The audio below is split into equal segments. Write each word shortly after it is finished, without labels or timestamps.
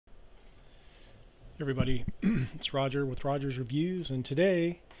Everybody, it's Roger with Roger's Reviews, and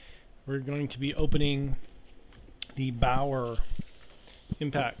today we're going to be opening the BAUER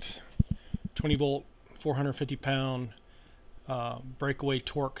Impact 20 volt 450 pound breakaway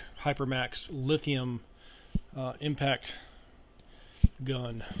torque Hypermax lithium impact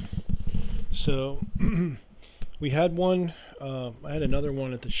gun. So we had one, I had another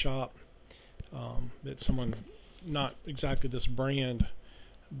one at the shop that someone, not exactly this brand,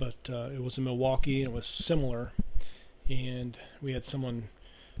 but it was in Milwaukee and it was similar, and we had someone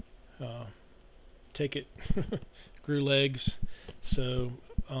take it, grew legs. So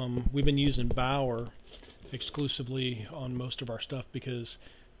we've been using BAUER exclusively on most of our stuff because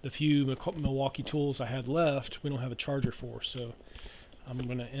the few Milwaukee tools I had left we don't have a charger for, so I'm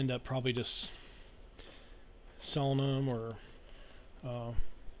going to end up probably just selling them, or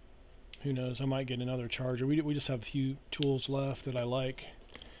who knows, I might get another charger. We just have a few tools left that I like,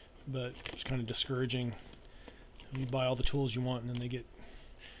 but it's kind of discouraging. You buy all the tools you want and then they get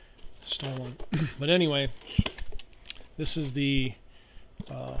stolen. But anyway, this is the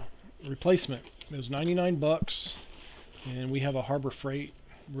replacement. It was 99 bucks, and we have a Harbor Freight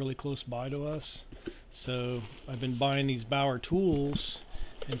really close by to us, so I've been buying these BAUER tools,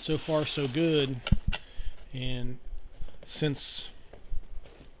 and so far so good. And since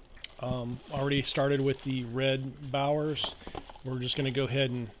already started with the red BAUERs, we're just going to go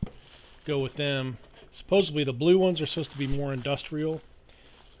ahead and go with them. Supposedly the blue ones are supposed to be more industrial,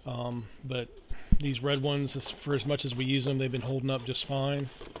 but these red ones, for as much as we use them, they've been holding up just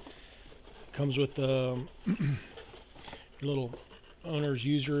fine. Comes with a little owner's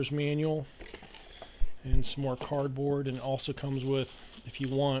user's manual and some more cardboard, and it also comes with, if you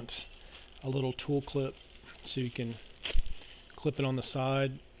want, a little tool clip so you can clip it on the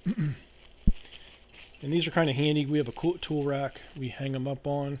side. And these are kind of handy. We have a cool tool rack we hang them up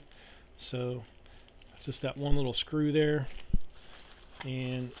on, so it's just that one little screw there,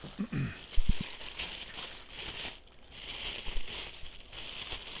 and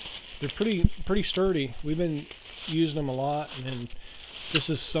they're pretty sturdy. We've been using them a lot, and this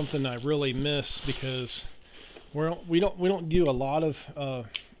is something I really miss because we don't do a lot of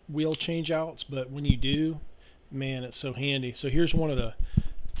wheel change outs, but when you do, man, it's so handy. So here's one of the,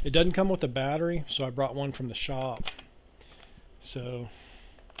 it doesn't come with a battery, so I brought one from the shop. So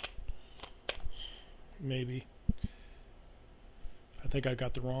maybe I think I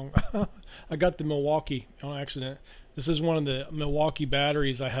got the wrong I got the Milwaukee on accident. This is one of the Milwaukee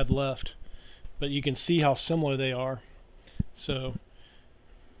batteries I had left, but you can see how similar they are. So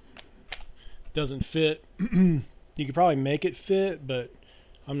it doesn't fit. You could probably make it fit, but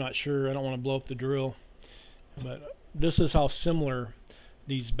I'm not sure. I don't want to blow up the drill. But this is how similar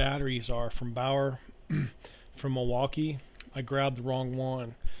these batteries are from BAUER from Milwaukee. I grabbed the wrong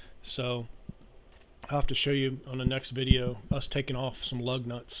one, so I'll have to show you on the next video us taking off some lug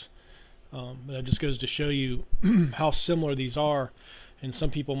nuts. But that just goes to show you how similar these are, and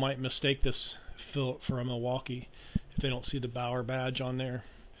some people might mistake this for a Milwaukee if they don't see the BAUER badge on there.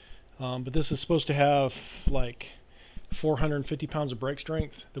 But this is supposed to have like 450 pounds of brake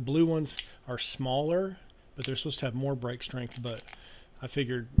strength. The blue ones are smaller, but they're supposed to have more brake strength. But I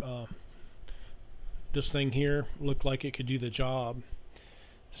figured this thing here looked like it could do the job.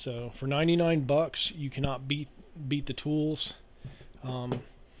 So for 99 bucks, you cannot beat the tools.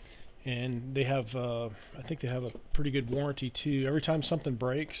 And they have, I think they have a pretty good warranty too. Every time something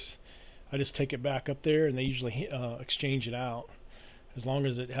breaks, I just take it back up there, and they usually exchange it out, as long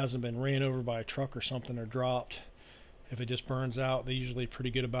as it hasn't been ran over by a truck or something or dropped. If it just burns out, they're usually pretty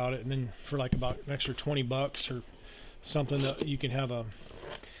good about it. And then for like about an extra 20 bucks or something, that you can have a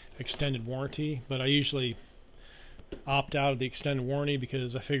extended warranty. But I usually opt out of the extended warranty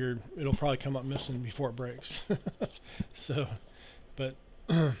because I figured it'll probably come up missing before it breaks. So, but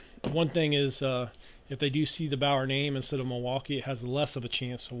one thing is, if they do see the BAUER name instead of Milwaukee, it has less of a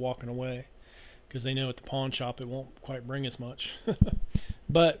chance of walking away, because they know at the pawn shop it won't quite bring as much.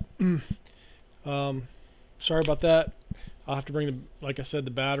 But sorry about that. I'll have to bring like I said,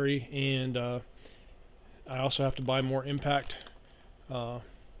 the battery, and I also have to buy more impact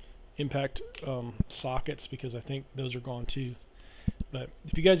sockets, because I think those are gone too. But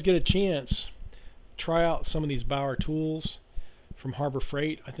if you guys get a chance, try out some of these BAUER tools from Harbor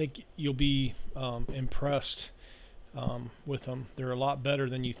Freight. I think you'll be impressed with them. They're a lot better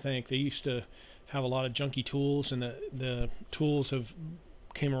than you think. They used to have a lot of junky tools, and the tools have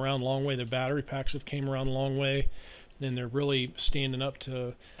came around a long way. The battery packs have came around a long way, and they're really standing up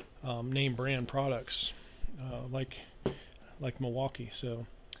to name brand products like Milwaukee. So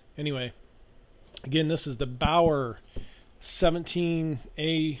anyway, again, this is the BAUER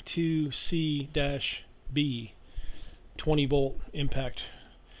 17A2C-B 20 volt impact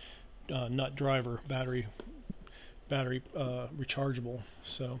nut driver battery rechargeable.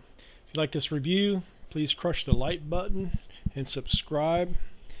 So if you like this review, please crush the like button and subscribe,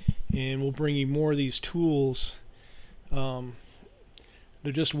 and we'll bring you more of these tools.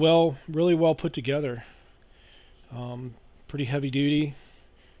 They're just really well put together, pretty heavy duty,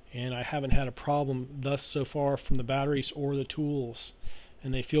 and I haven't had a problem thus so far from the batteries or the tools,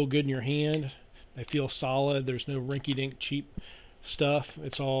 and they feel good in your hand. They feel solid. There's no rinky-dink cheap stuff.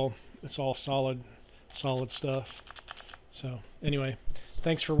 It's all solid stuff. So anyway,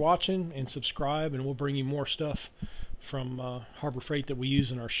 thanks for watching, and subscribe, and we'll bring you more stuff from Harbor Freight that we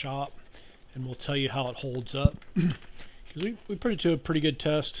use in our shop, and we'll tell you how it holds up. Because we put it to a pretty good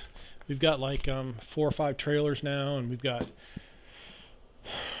test. We've got like 4 or 5 trailers now, and we've got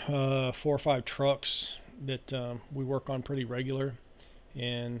 4 or 5 trucks that we work on pretty regular,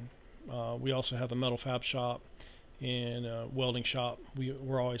 and we also have a metal fab shop and a welding shop.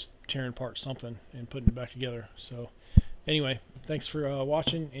 We're always tearing apart something and putting it back together. So anyway, thanks for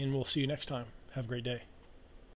watching, and we'll see you next time. Have a great day.